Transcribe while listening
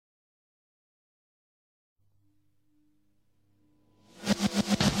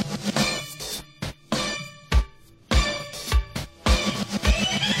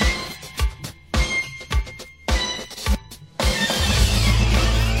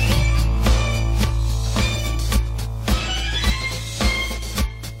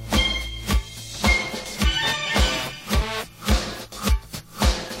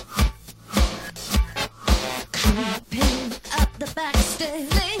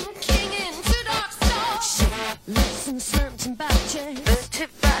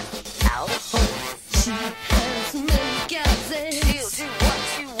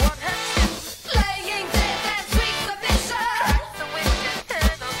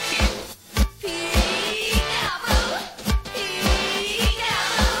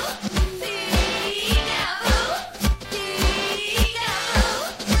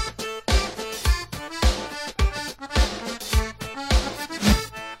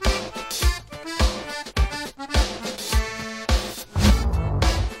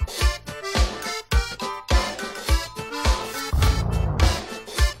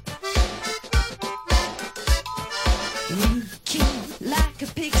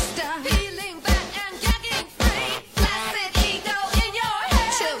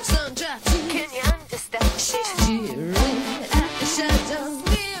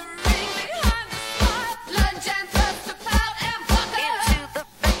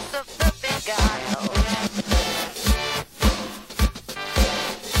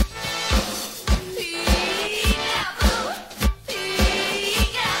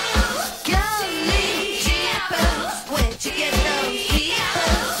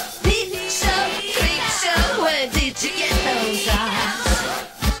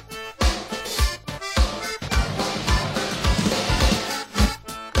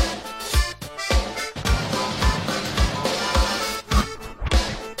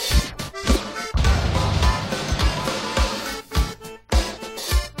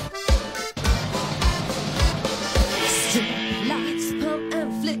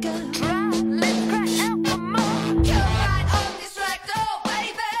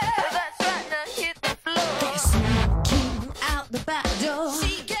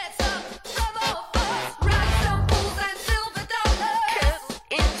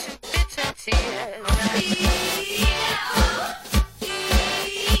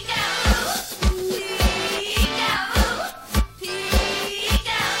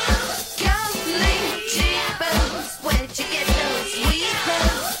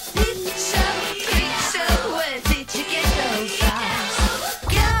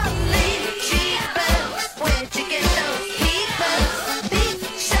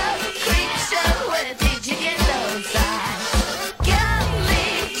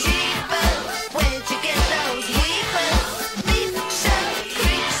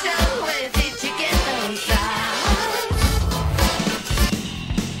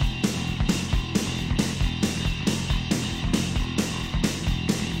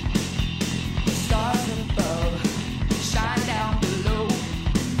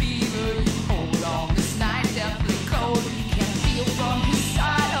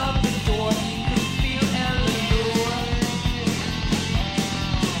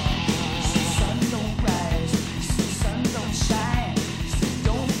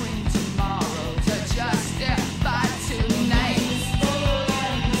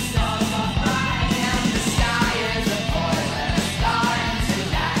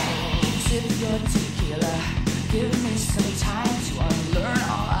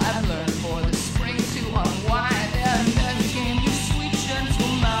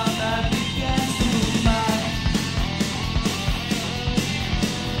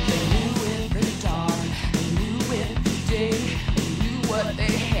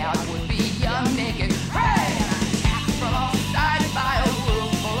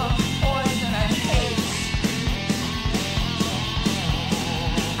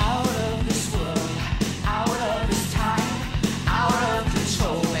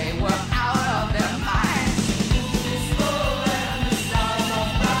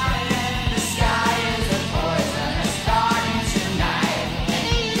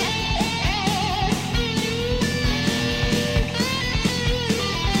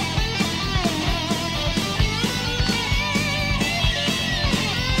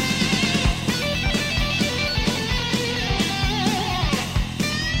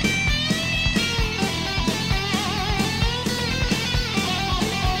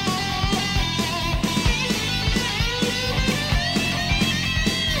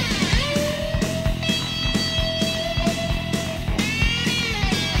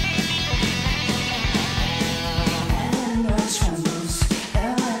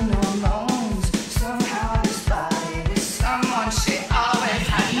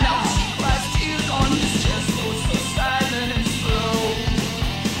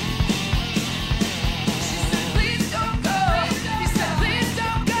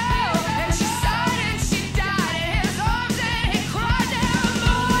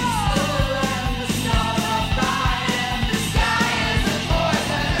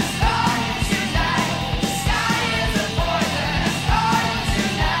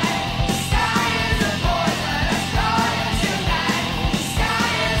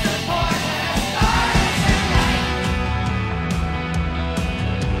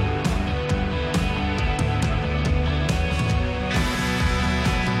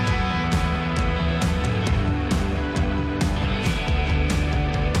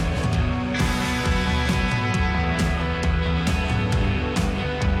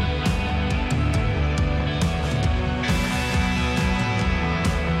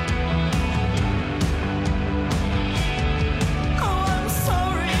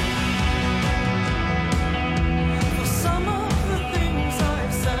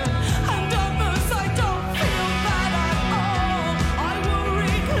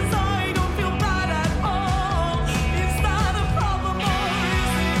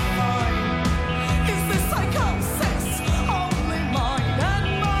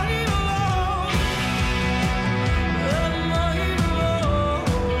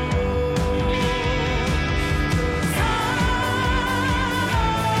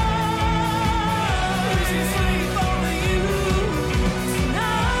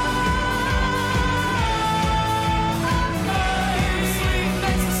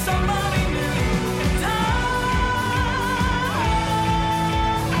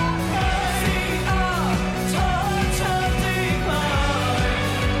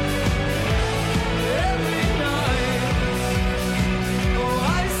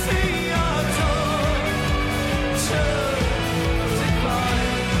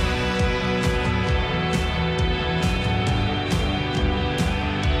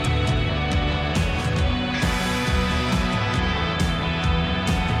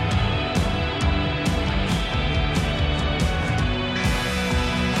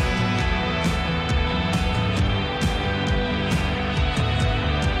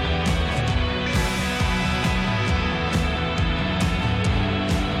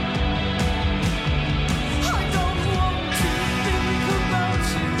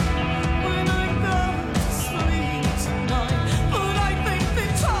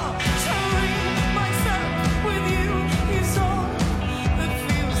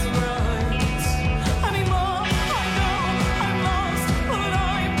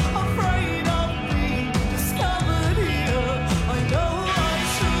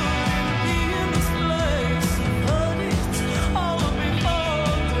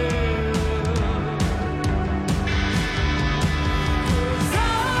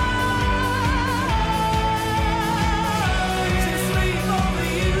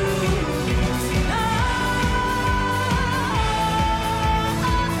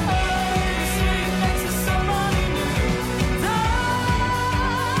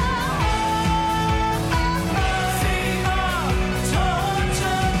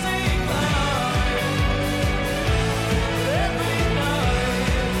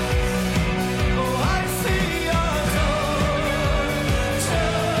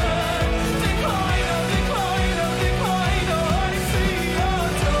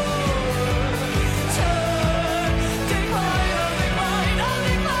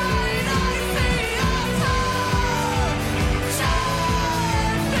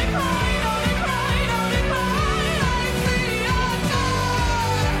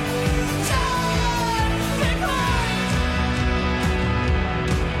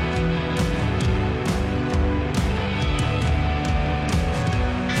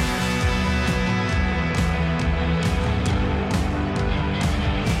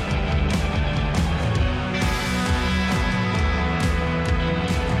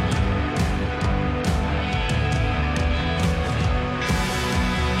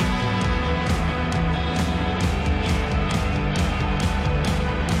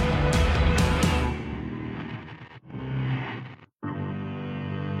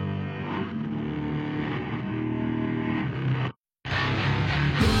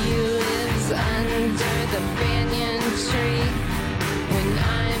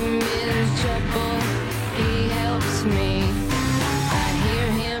just me. I hear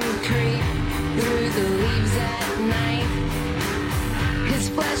him creep through the leaves at night. His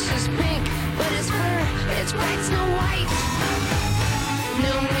flesh is pink, but his fur, it's bright snow white.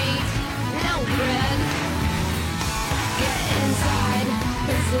 No meat, no bread. Get inside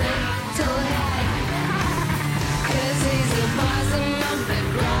his little head. 'Cause he's the possum of the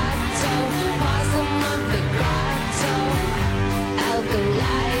grotto, possum of the grotto.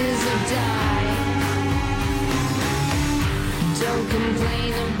 Alkalize or die. Don't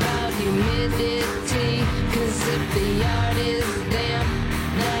complain about humidity, 'cause if the yard is damp,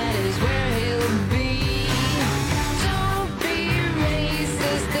 that is where he'll be. Don't be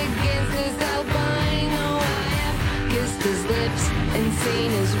racist against his albino. I have kissed his lips and seen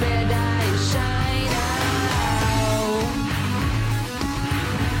his red eyes shine out.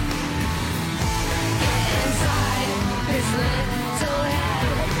 Get inside his little head,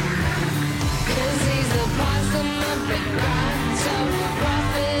 'cause he's the possum of the grotto,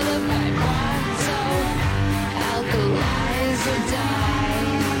 prophet of my grotto. Alkalize or die.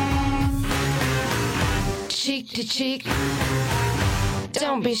 Cheek to cheek,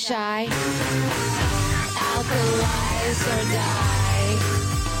 don't be shy. Alkalize or die.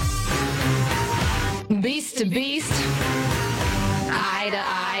 Beast to beast, eye to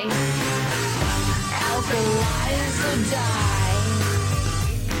eye. Alkalize or die.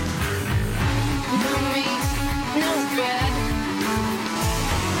 No meat, no bread.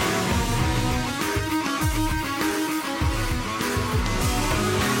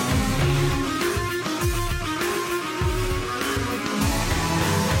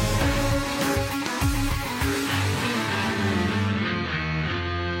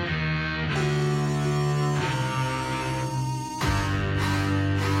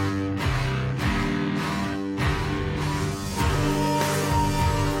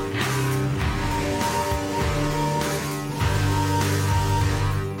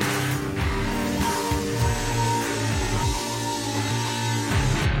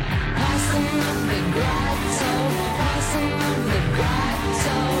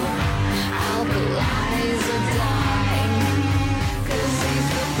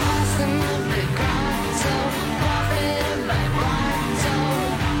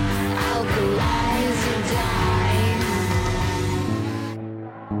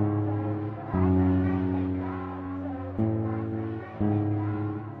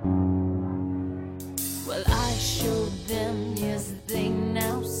 Well, I showed them, yes, they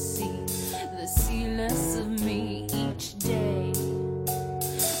now see the see less of me each day.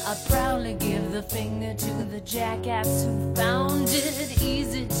 I proudly give the finger to the jackass who found it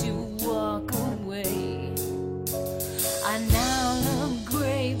easy to walk away. I now look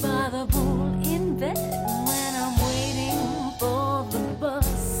gray by the pool in bed when I'm waiting for the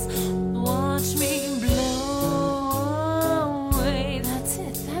bus. Watch me blow away. That's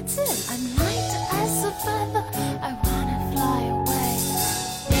it, that's it. I'm light as a feather. I wanna fly away.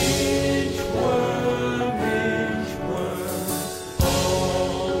 Inchworm,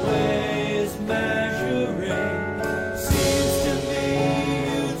 always measuring. Seems to me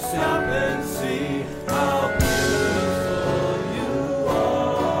you'd stop and see how beautiful you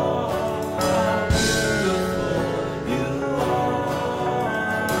are. How beautiful you are.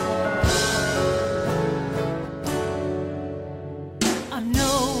 I'm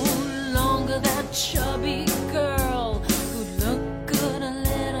no longer that chubby girl who'd look good a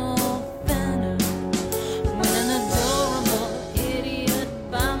little thinner when an adorable idiot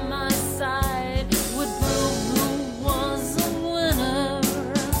by my side would prove who was a winner.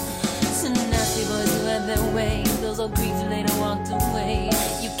 Some nasty boys who had their way, those old creeps later walked away.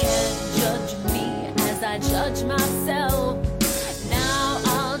 You can't judge me as I judge myself. Now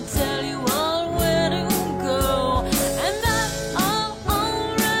I'll tell you all where to go, and that I'll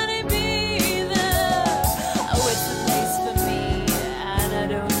already be there.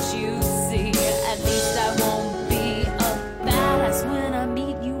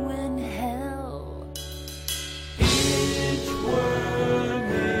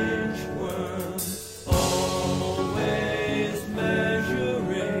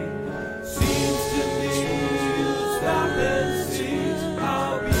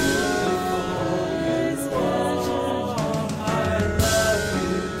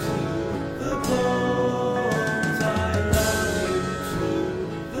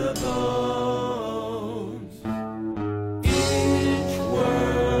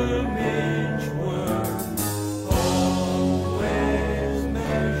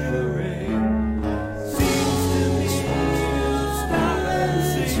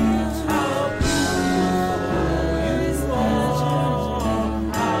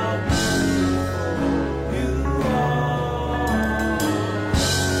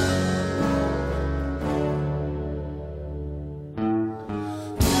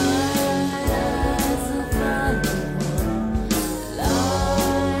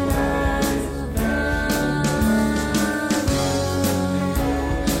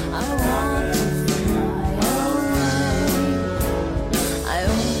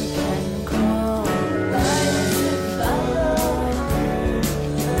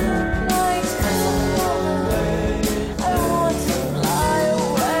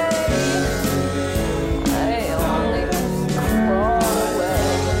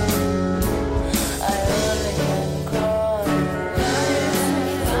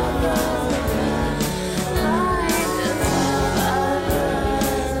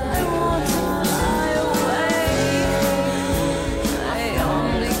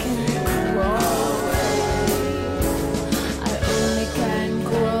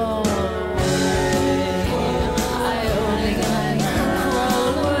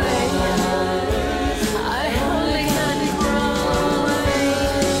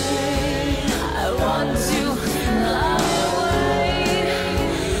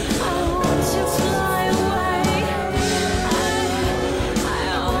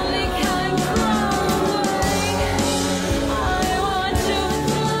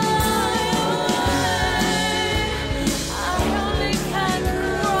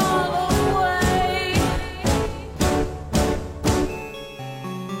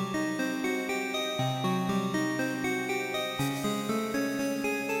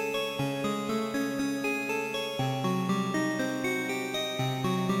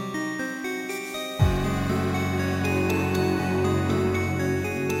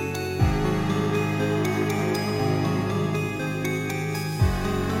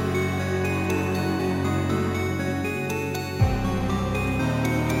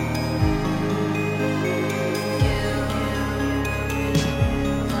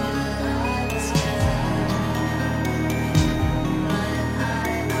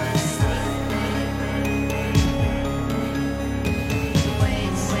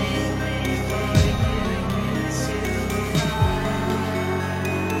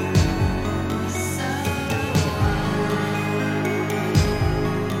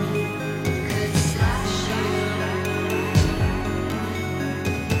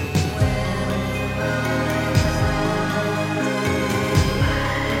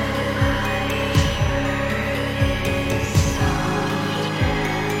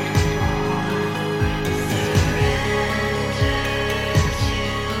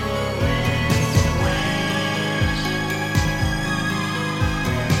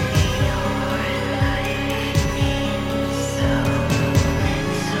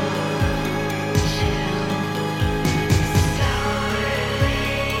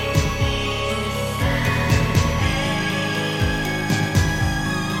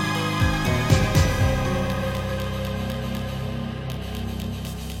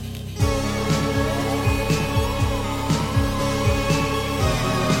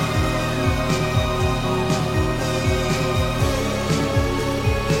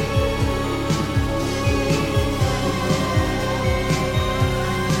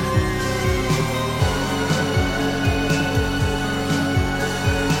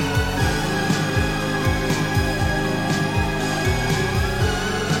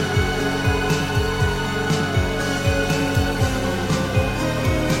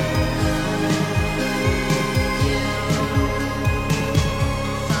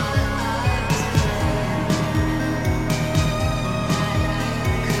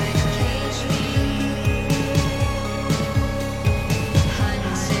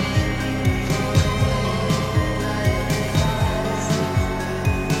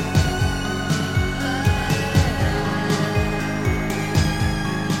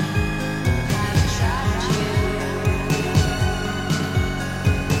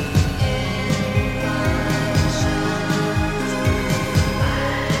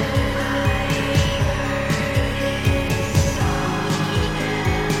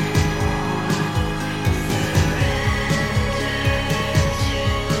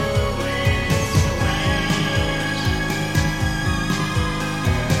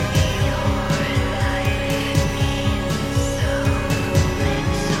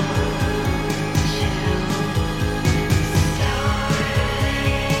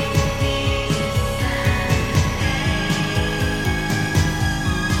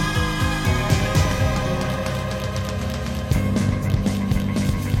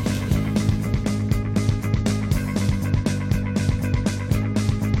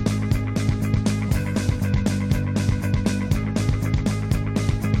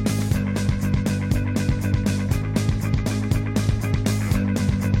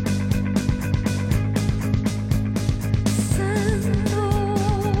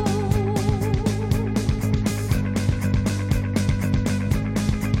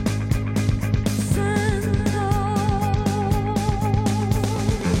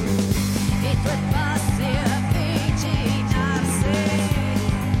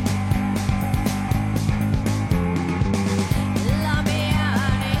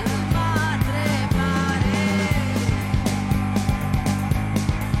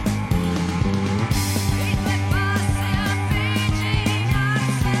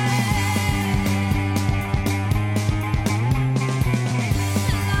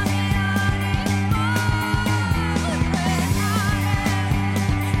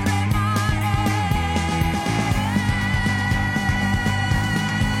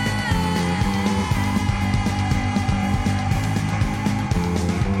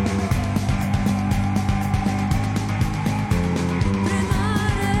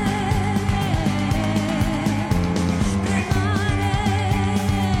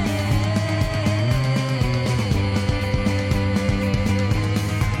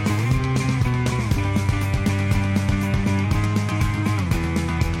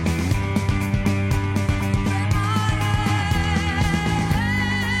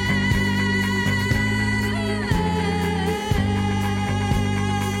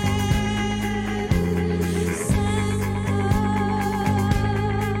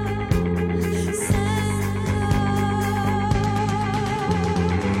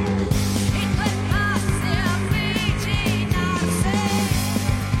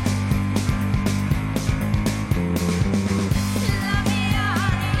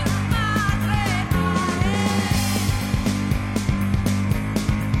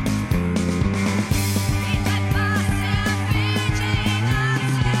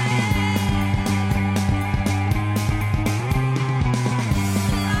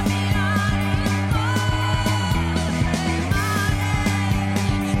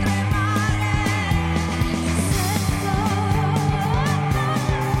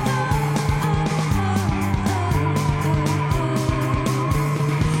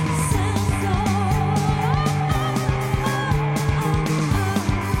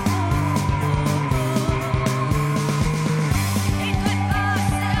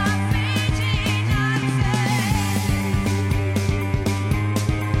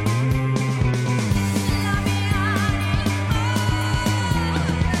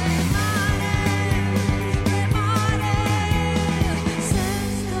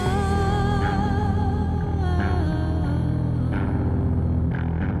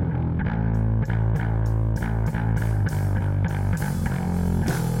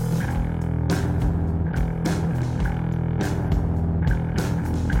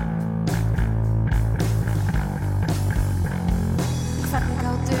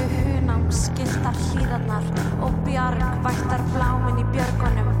 Blótu hunangsgylltar hlíðarnar og bjargvættar bláminn í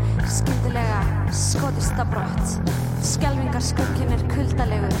björgunum. Skyndilega skotist það brott. Skelfingarskugginn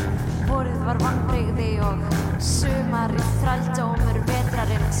kuldalegur. Vorið var vonbrigði og sumarið þrældómur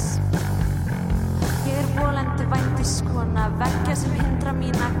vetrarins. Ég bolandi vændiskona, veggja sem hindra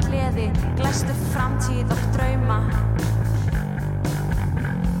mína gleði, glæstur framtíð og drauma.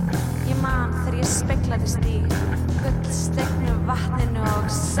 Ég man þegar ég speglaðist í gullslegnu vatninu og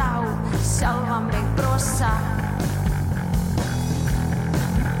sá sjálfa mig brosa.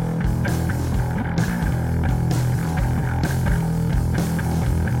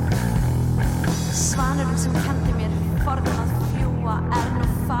 Svanurinn sem kenndi mér forðum að fljúa nú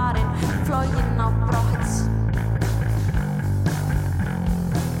farinn, floginn á brott.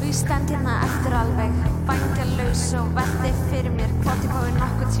 Og ég stend hérna eftir alveg, vængalaus og velti fyrir mér hvort ég fái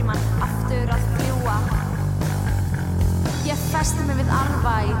nokkurn tímann aftur að fljúa. Ég festi mig við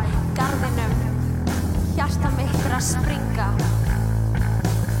arfa í garðinum, hjarta mitt að springa.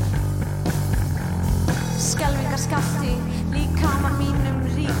 Skelfingarskafti, líkamar mínum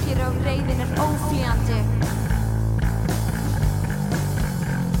ríkir og reiðin óflýjandi.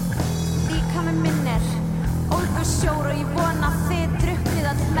 Líkami minn ólgusjór og ég vona að þið drukknið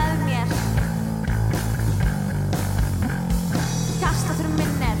öll með mér. Hjartaður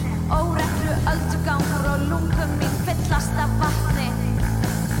minn óreglu öldugangur og lungum mín fyllast af vatni.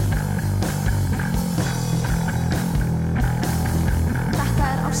 Þetta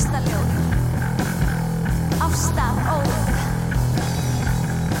ástarljóð. Ástaróð.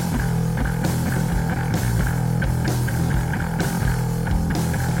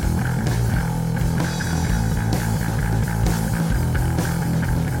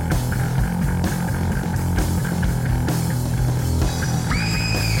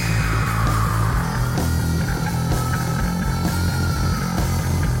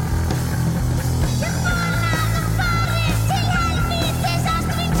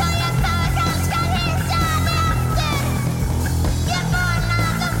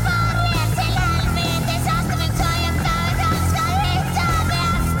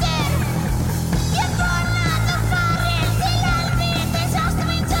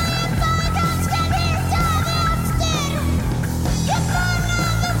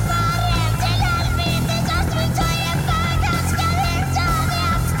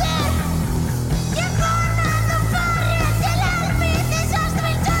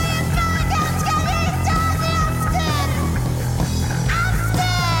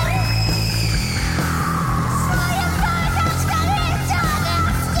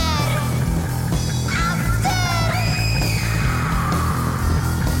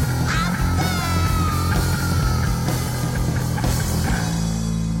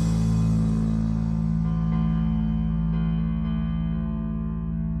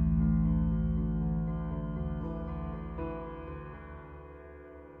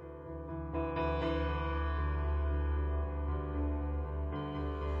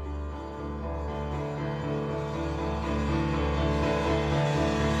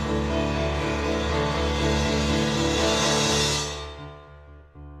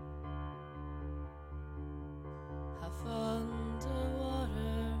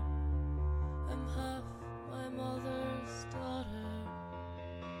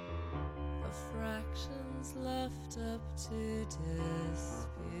 Left up to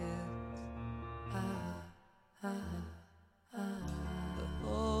dispute. The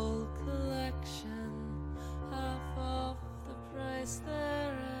whole collection, half off the price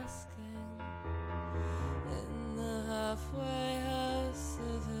they're asking. In the halfway house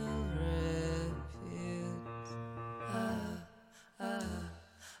of ill repute.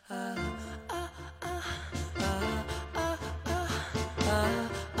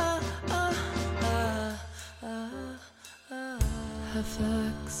 Half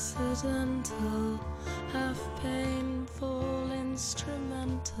accidental, half painful,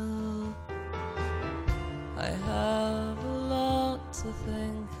 instrumental. I have a lot to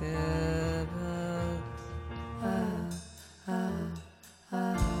think about.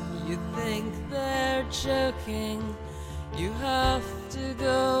 You think they're joking, you have to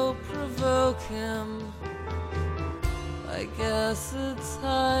go provoke him. I guess it's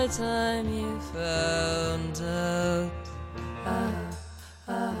high time you found out.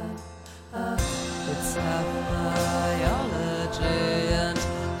 It's half biology and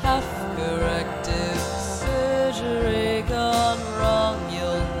half corrective surgery gone wrong.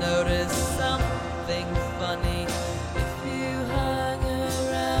 You'll notice something funny if you hang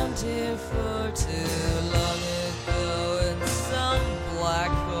around here for too long ago in some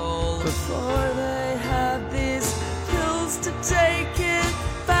black hole. Before they had these pills to take it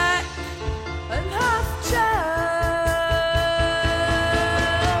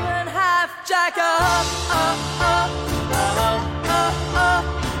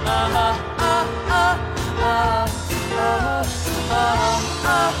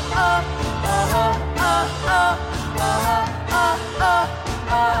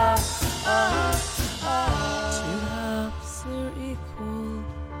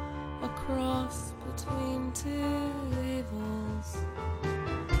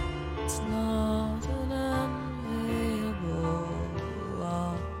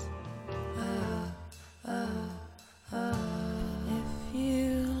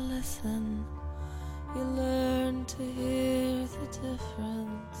to hear the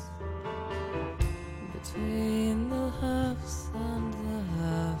difference between the haves and the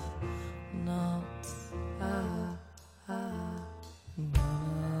have-nots.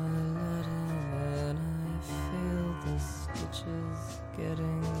 When I feel the stitches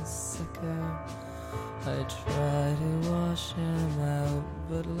getting sicker, I try to wash him out,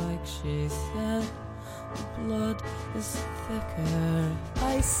 but like she said, the blood is thicker.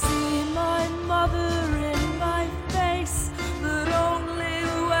 I see my mother in my face, but only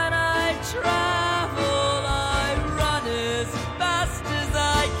when I travel. I run as fast as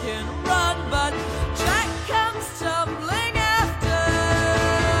I can run, but Jack comes tumbling after.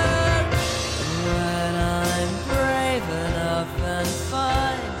 When I'm brave enough and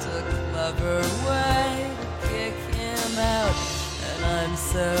find a clever way to kick him out, and I'm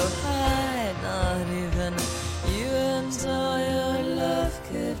so high, not even you and all your love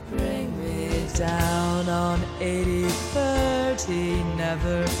could bring me down. On 83rd, he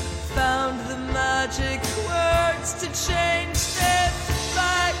never found the magic words to change this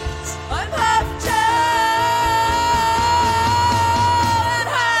fact. I'm half Jack and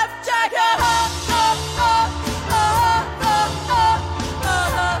half Jack.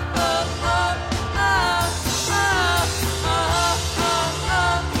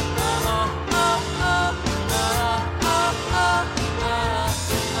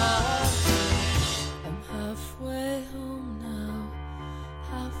 I'm halfway home now,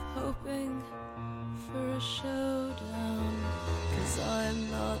 half hoping for a showdown, 'cause I'm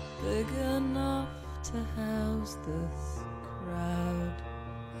not big enough to house this crowd.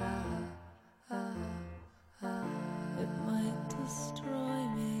 It might destroy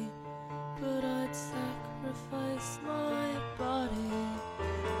me, but I'd sacrifice my body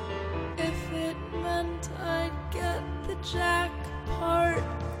if it meant I'd get the Jack part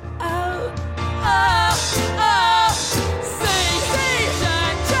out. See,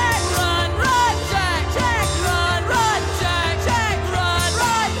 Jack, Jack, run, run, Jack, Jack, run, run, Jack, Jack, run,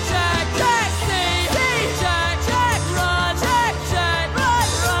 run, Jack, Jack, see, Jack, Jack, run, Jack, Jack, run,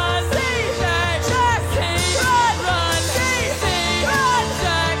 run, see, Jack, Jack, see, run, run, see, run,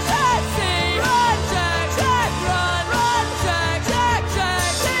 Jack, Jack, see, run, Jack, Jack, run, run, Jack, Jack, Jack,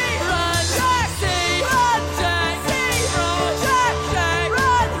 see, run, Jack, see, run, Jack, see, run, Jack, Jack,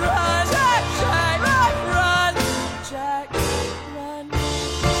 run.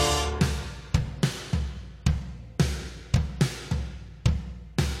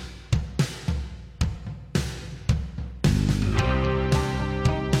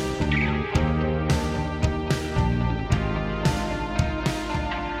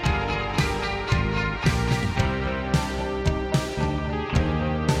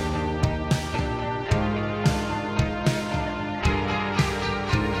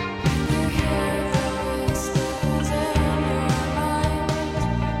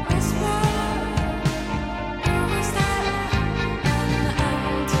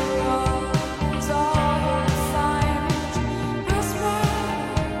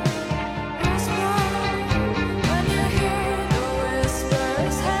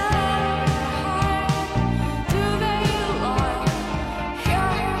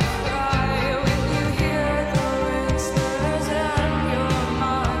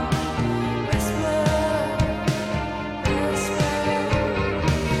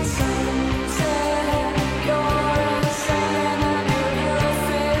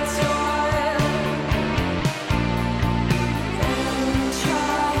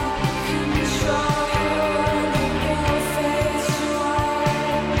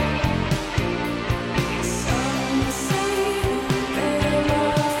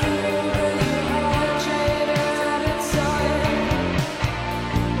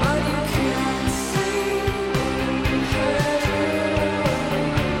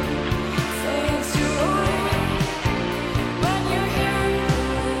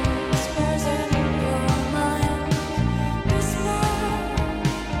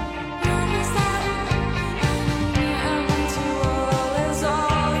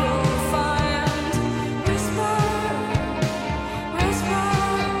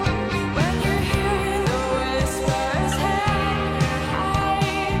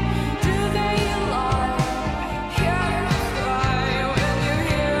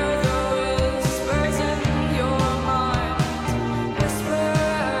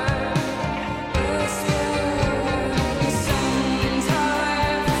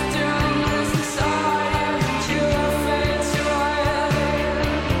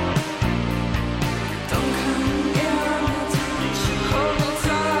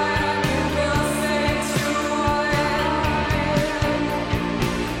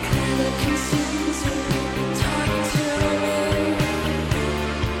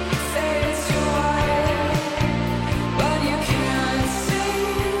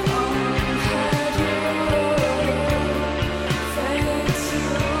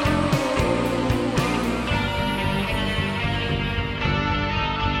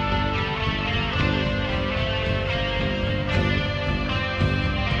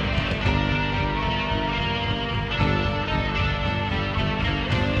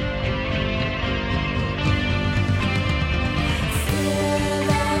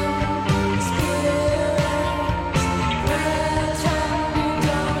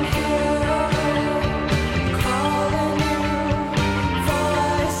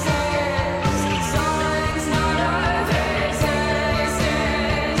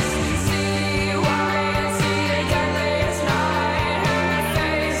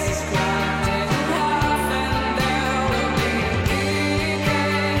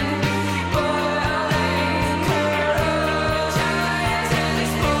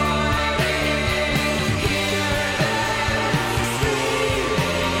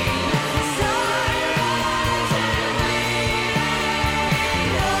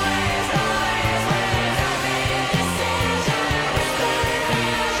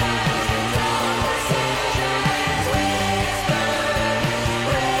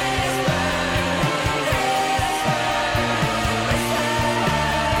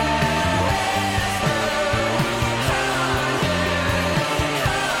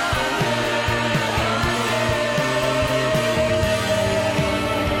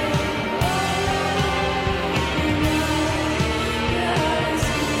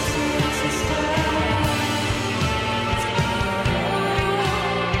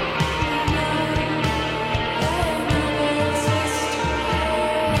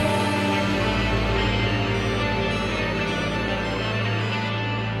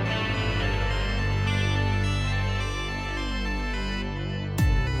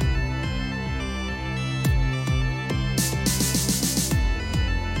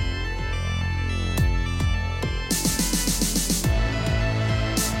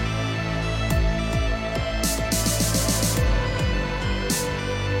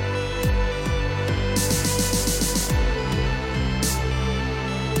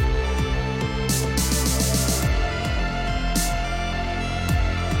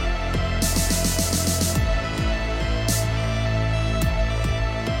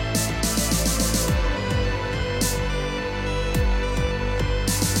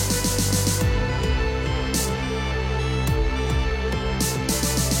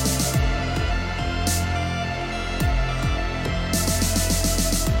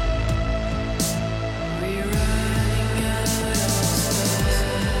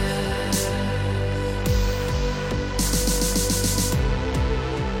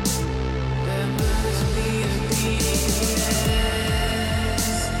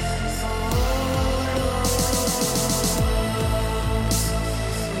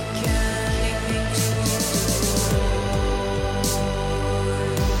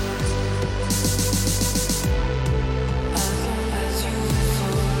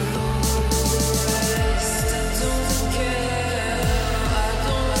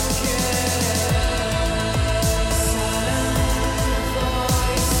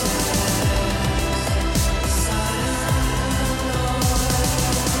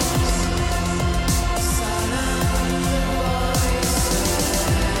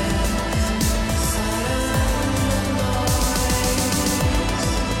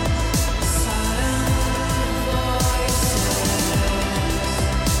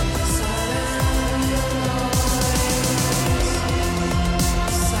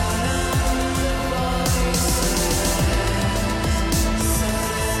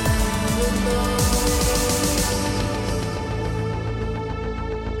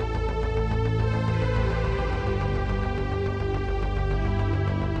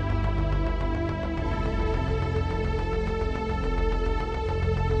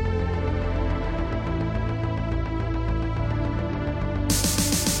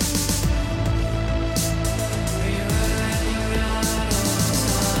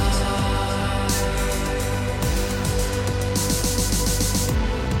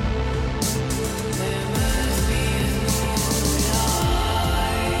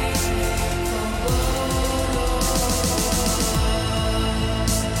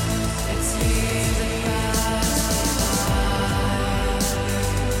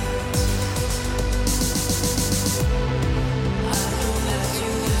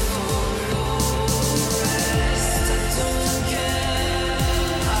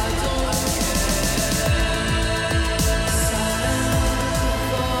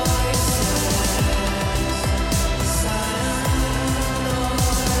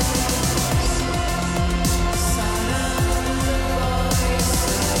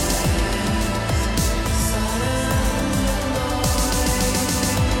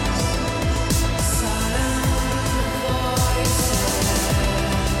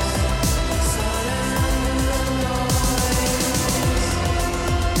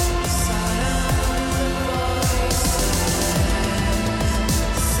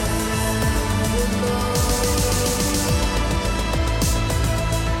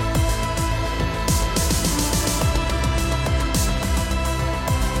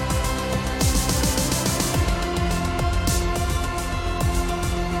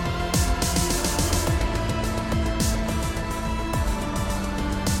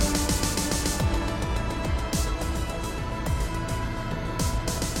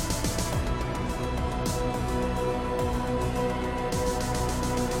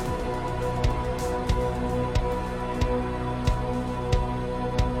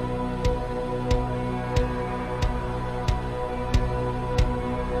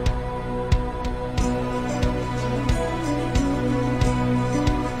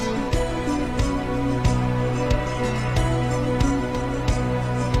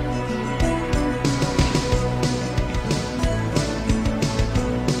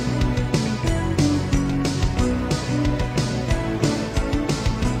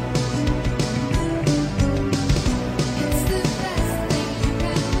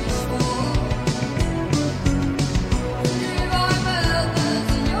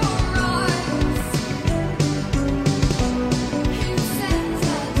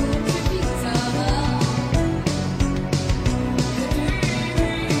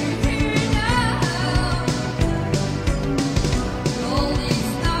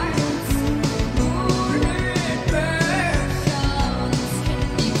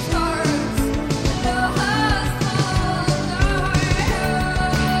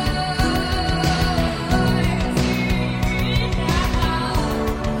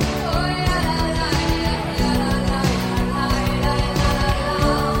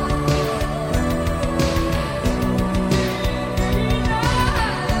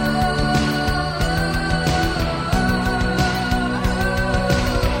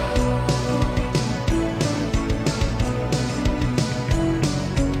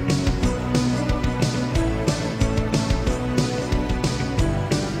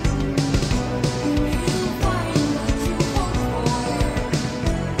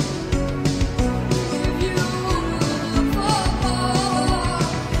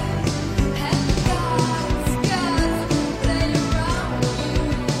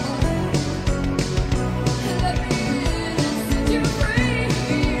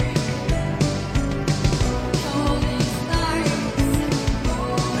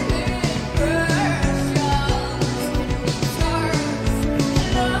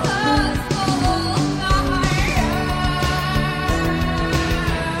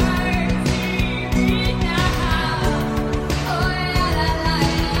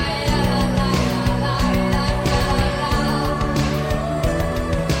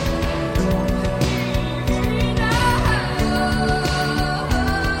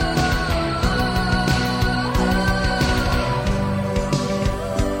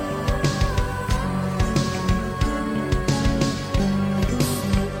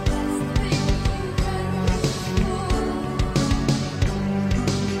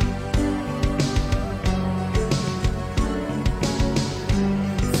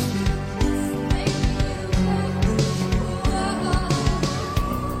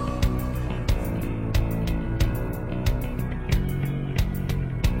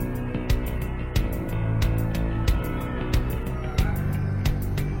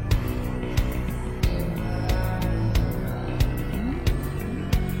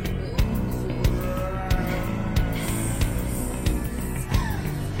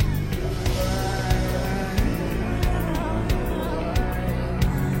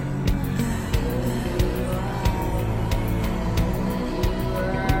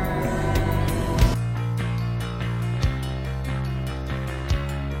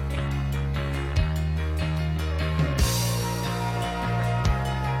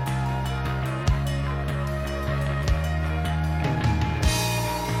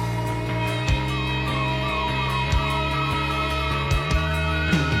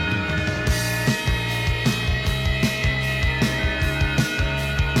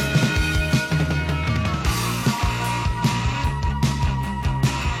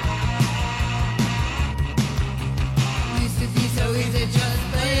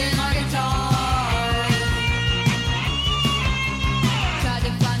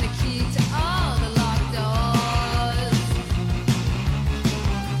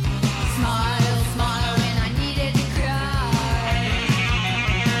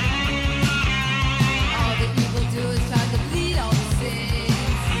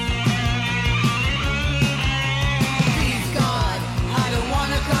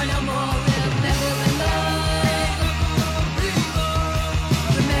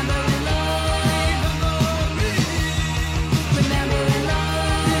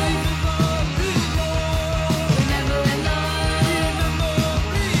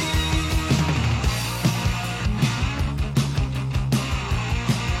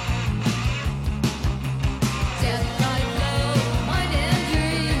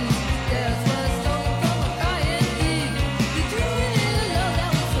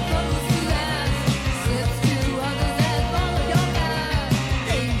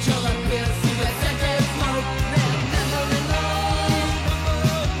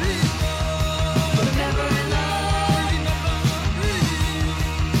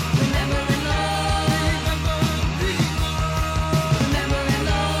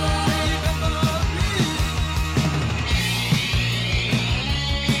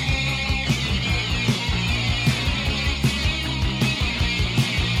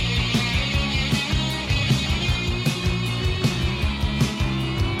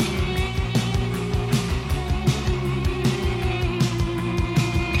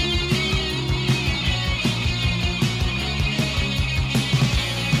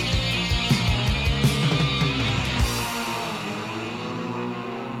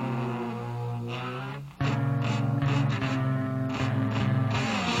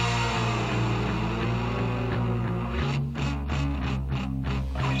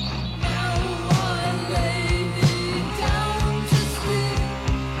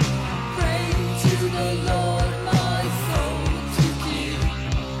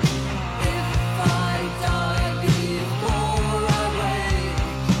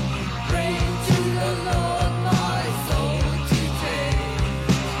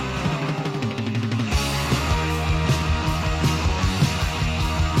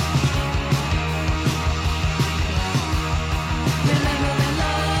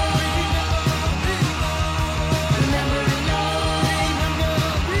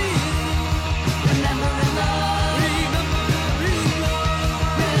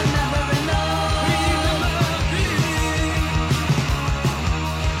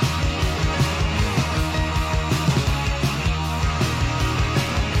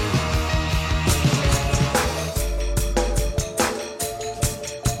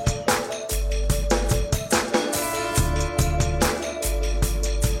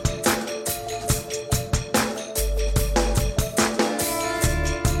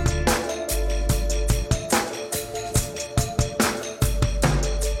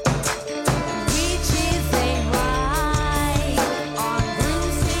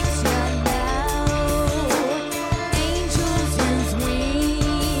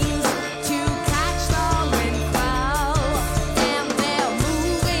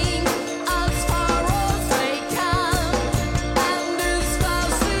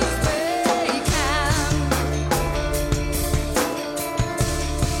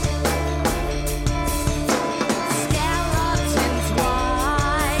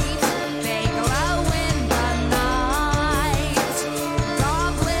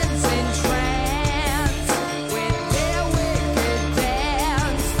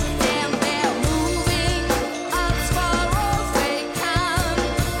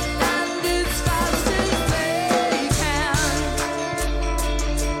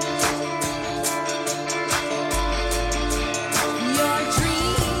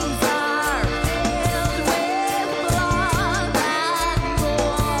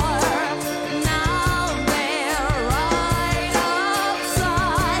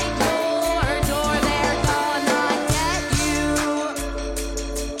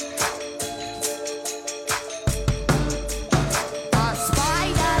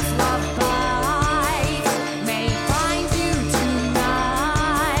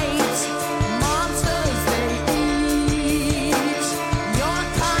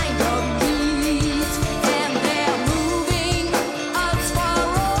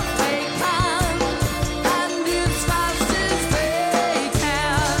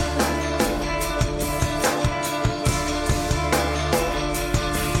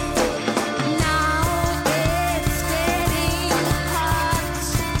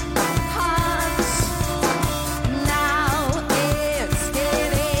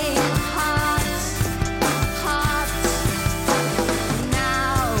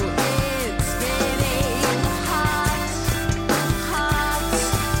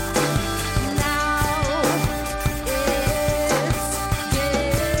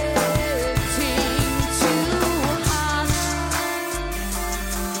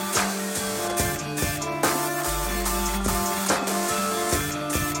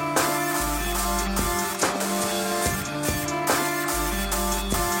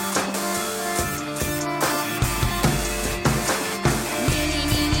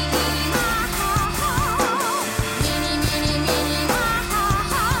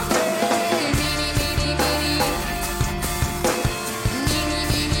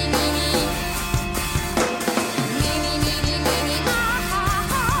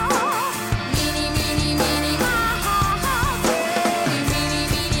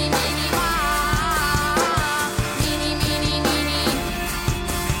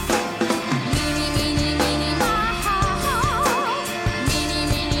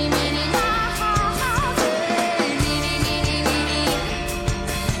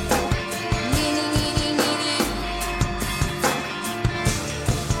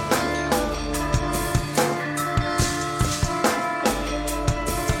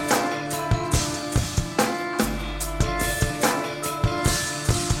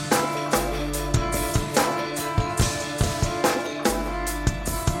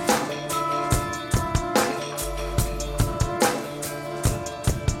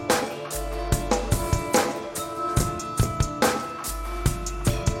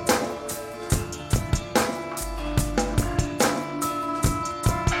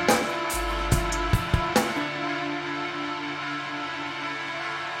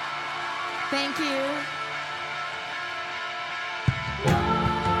 Thank you.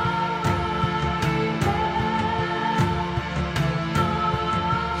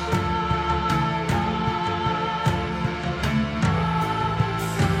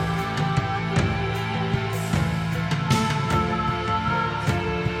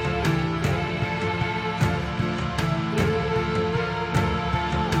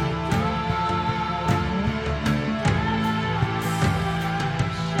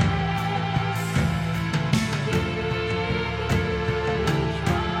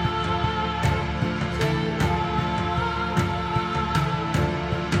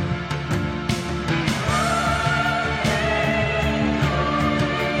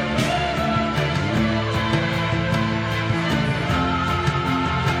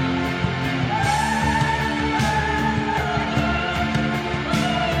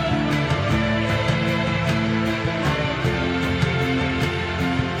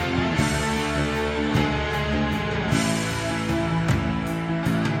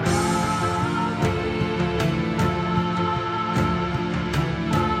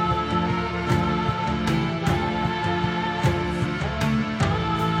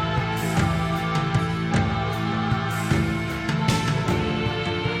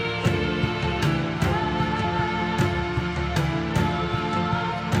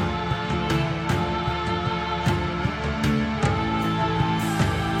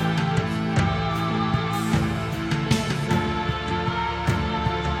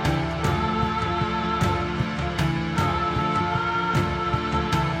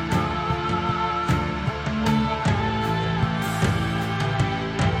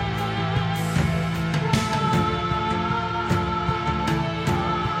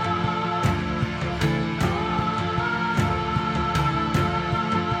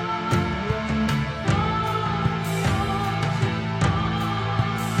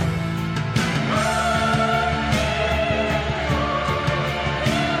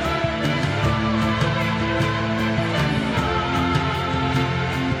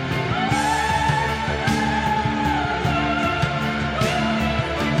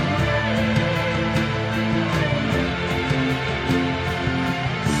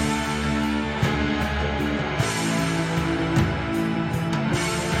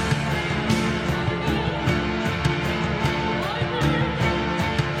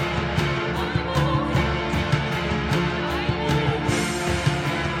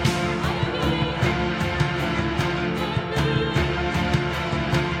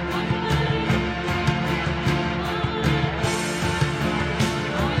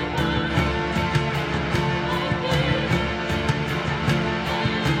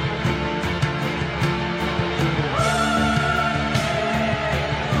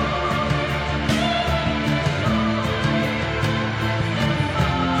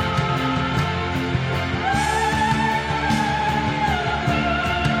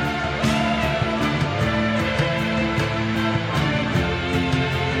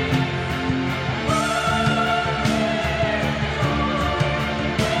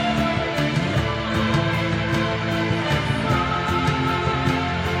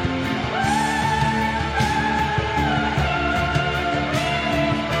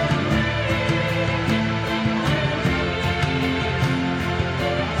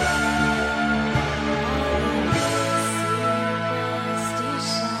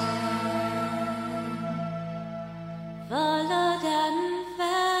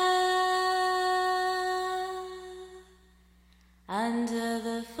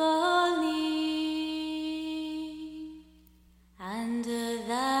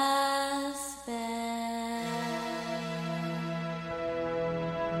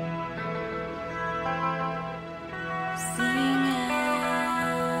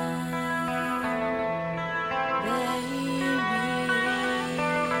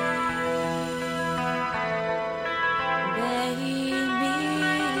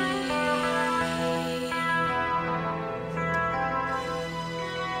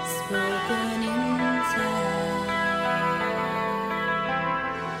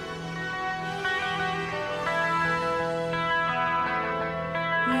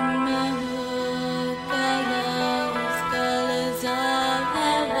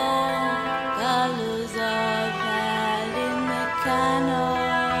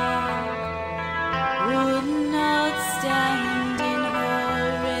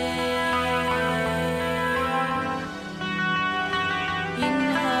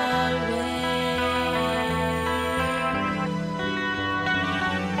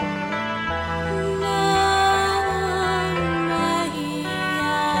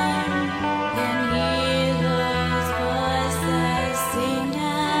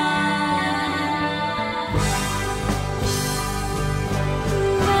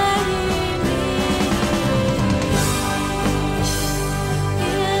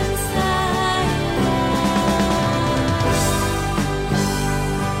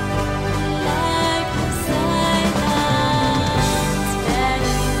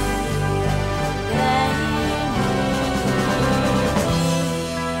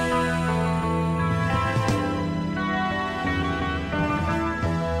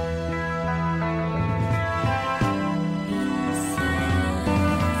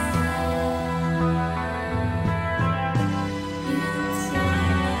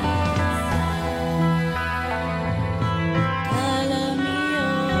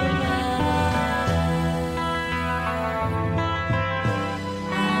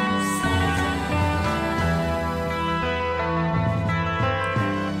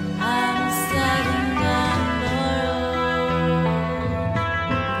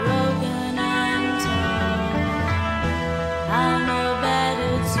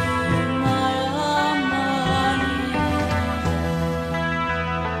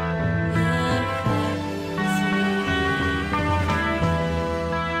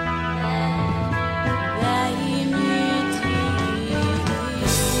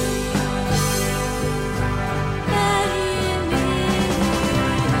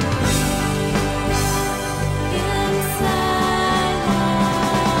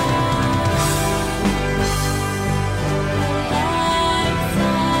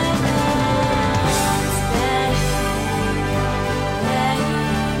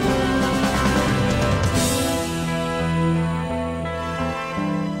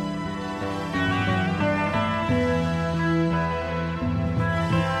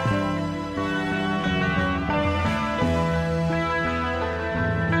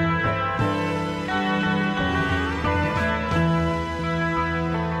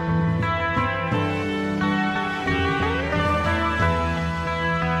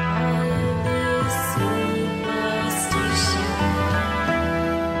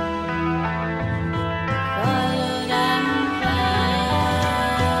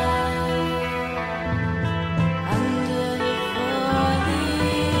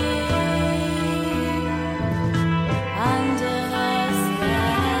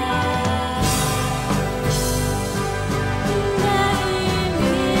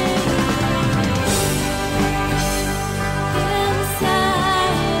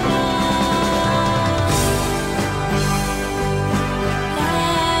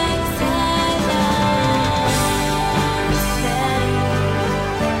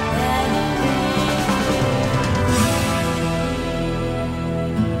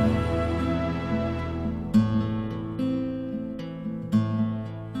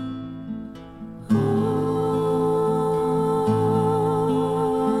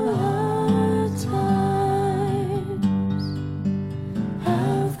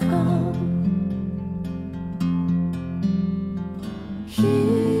 Here